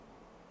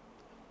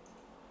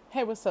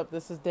Hey, what's up?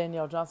 This is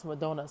Danielle Johnson with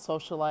Donut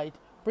Socialite,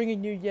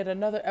 bringing you yet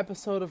another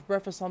episode of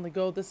Breakfast on the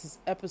Go. This is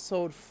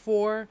episode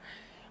 4.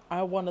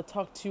 I want to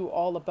talk to you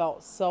all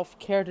about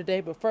self-care today,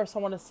 but first I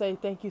want to say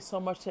thank you so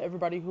much to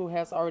everybody who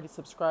has already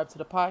subscribed to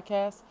the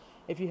podcast.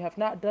 If you have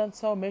not done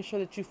so, make sure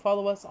that you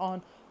follow us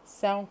on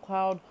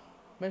SoundCloud.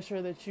 Make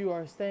sure that you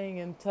are staying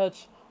in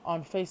touch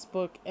on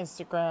Facebook,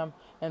 Instagram,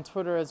 and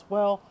Twitter as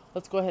well.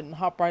 Let's go ahead and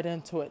hop right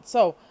into it.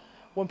 So,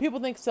 when people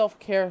think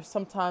self-care,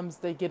 sometimes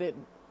they get it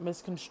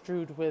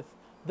misconstrued with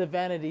the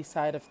vanity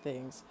side of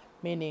things,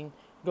 meaning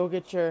go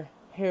get your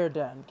hair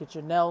done, get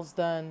your nails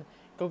done,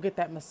 go get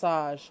that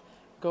massage,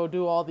 go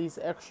do all these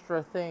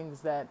extra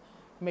things that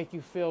make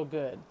you feel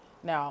good.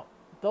 Now,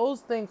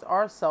 those things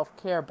are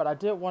self-care, but I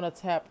did want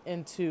to tap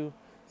into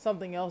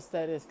something else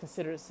that is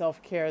considered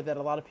self-care that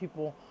a lot of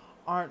people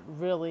aren't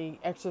really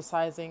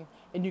exercising,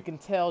 and you can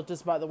tell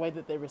just by the way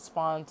that they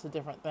respond to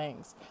different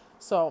things.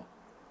 So,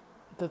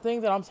 the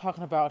thing that I'm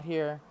talking about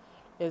here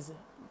is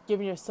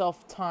giving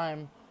yourself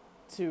time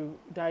to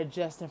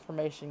digest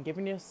information,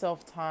 giving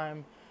yourself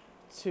time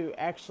to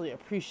actually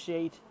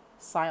appreciate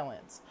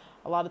silence.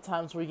 A lot of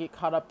times we get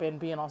caught up in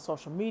being on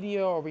social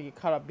media, or we get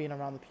caught up being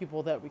around the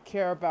people that we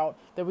care about,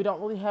 that we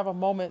don't really have a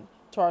moment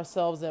to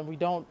ourselves, and we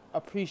don't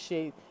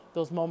appreciate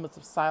those moments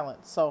of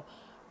silence. So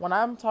when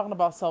I'm talking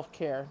about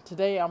self-care,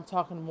 today I'm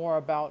talking more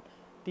about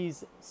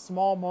these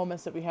small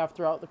moments that we have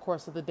throughout the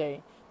course of the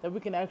day, that we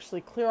can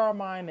actually clear our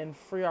mind and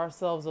free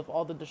ourselves of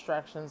all the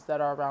distractions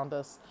that are around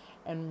us,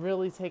 and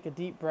really take a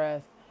deep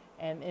breath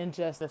and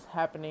ingest what's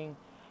happening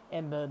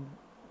in the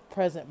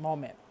present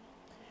moment.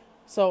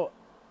 So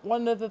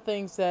one of the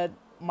things that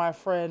my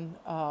friend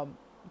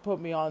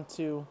put me on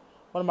to,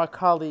 one of my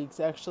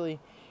colleagues actually,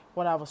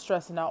 when I was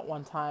stressing out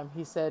one time,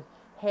 he said,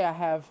 hey, I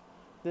have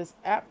this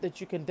app that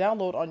you can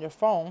download on your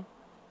phone,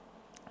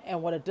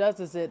 and what it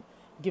does is it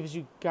gives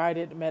you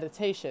guided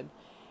meditation.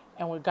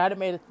 And what guided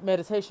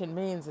meditation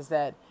means is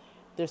that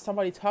there's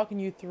somebody talking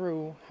you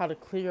through how to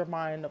clear your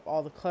mind of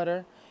all the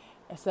clutter,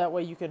 and so that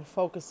way you can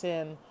focus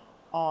in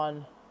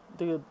on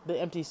the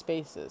empty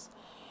spaces.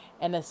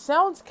 And it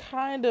sounds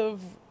kind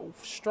of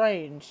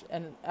strange,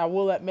 and I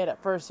will admit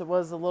at first it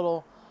was a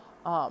little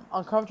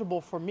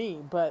uncomfortable for me,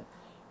 but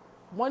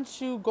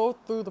once you go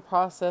through the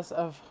process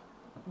of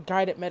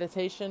guided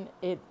meditation,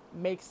 it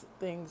makes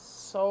things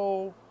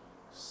so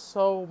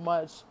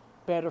much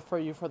better for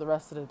you for the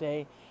rest of the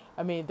day.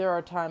 I mean, there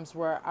are times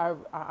where I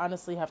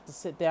honestly have to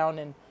sit down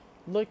and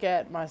look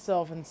at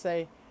myself and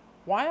say,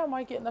 why am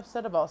I getting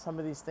upset about some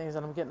of these things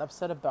that I'm getting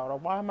upset about? Or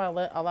why am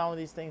I allowing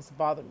these things to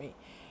bother me?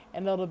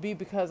 And it'll be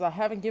because I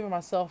haven't given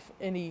myself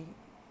any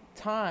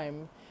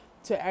time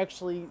to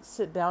actually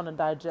sit down and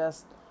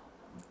digest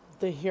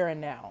the here and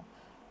now.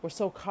 We're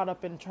so caught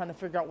up in trying to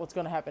figure out what's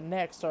going to happen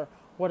next, or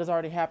what has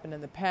already happened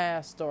in the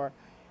past, or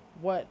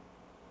what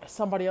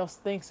somebody else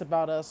thinks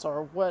about us,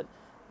 or what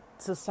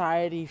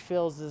society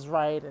feels is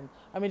right. And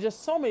I mean,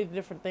 just so many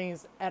different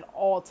things at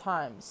all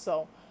times.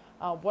 So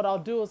what I'll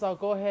do is I'll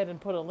go ahead and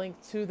put a link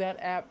to that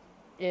app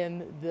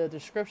in the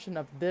description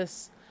of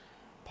this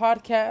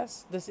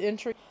podcast, this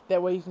entry.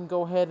 That way you can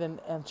go ahead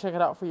and check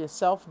it out for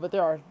yourself. But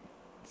there are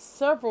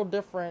several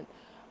different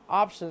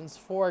options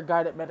for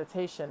guided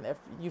meditation. If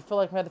you feel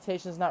like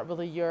meditation is not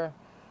really your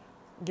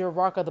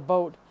rock of the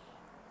boat,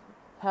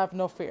 have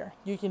no fear.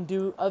 You can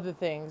do other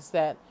things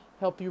that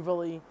help you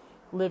really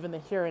live in the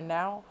here and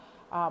now.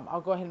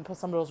 I'll go ahead and put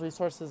some of those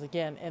resources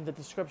again in the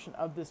description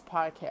of this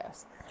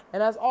podcast.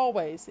 And as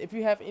always, if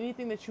you have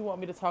anything that you want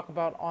me to talk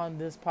about on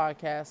this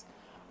podcast,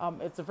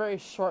 it's a very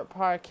short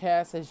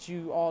podcast, as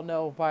you all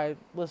know by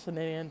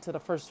listening in to the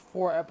first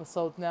 4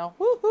 episodes now.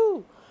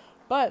 Woohoo!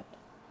 But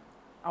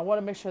I want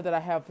to make sure that I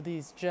have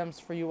these gems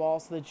for you all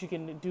so that you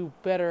can do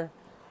better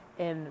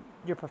in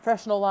your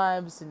professional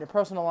lives, in your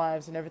personal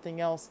lives, and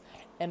everything else.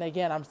 And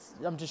again,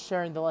 I'm just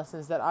sharing the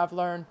lessons that I've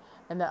learned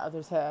and that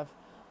others have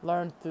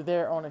learned through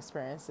their own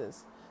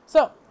experiences.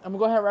 So I'm gonna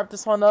go ahead and wrap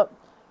this one up.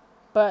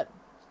 But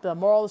the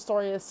moral of the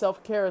story is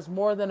self-care is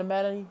more than a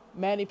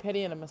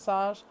mani-pedi and a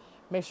massage.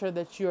 Make sure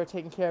that you are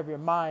taking care of your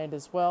mind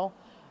as well.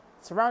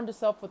 Surround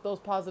yourself with those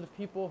positive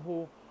people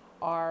who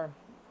are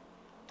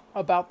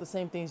about the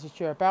same things that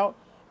you're about.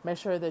 Make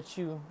sure that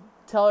you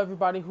tell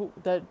everybody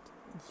that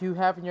you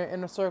have in your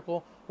inner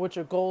circle what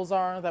your goals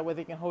are. That way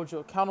they can hold you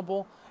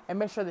accountable. And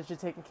make sure that you're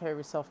taking care of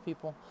yourself,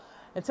 people.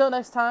 Until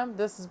next time,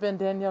 this has been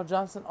Danielle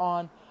Johnson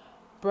on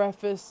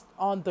Breakfast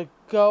on the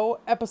Go,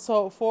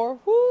 episode 4.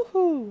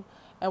 Woohoo!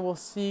 And we'll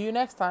see you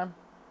next time.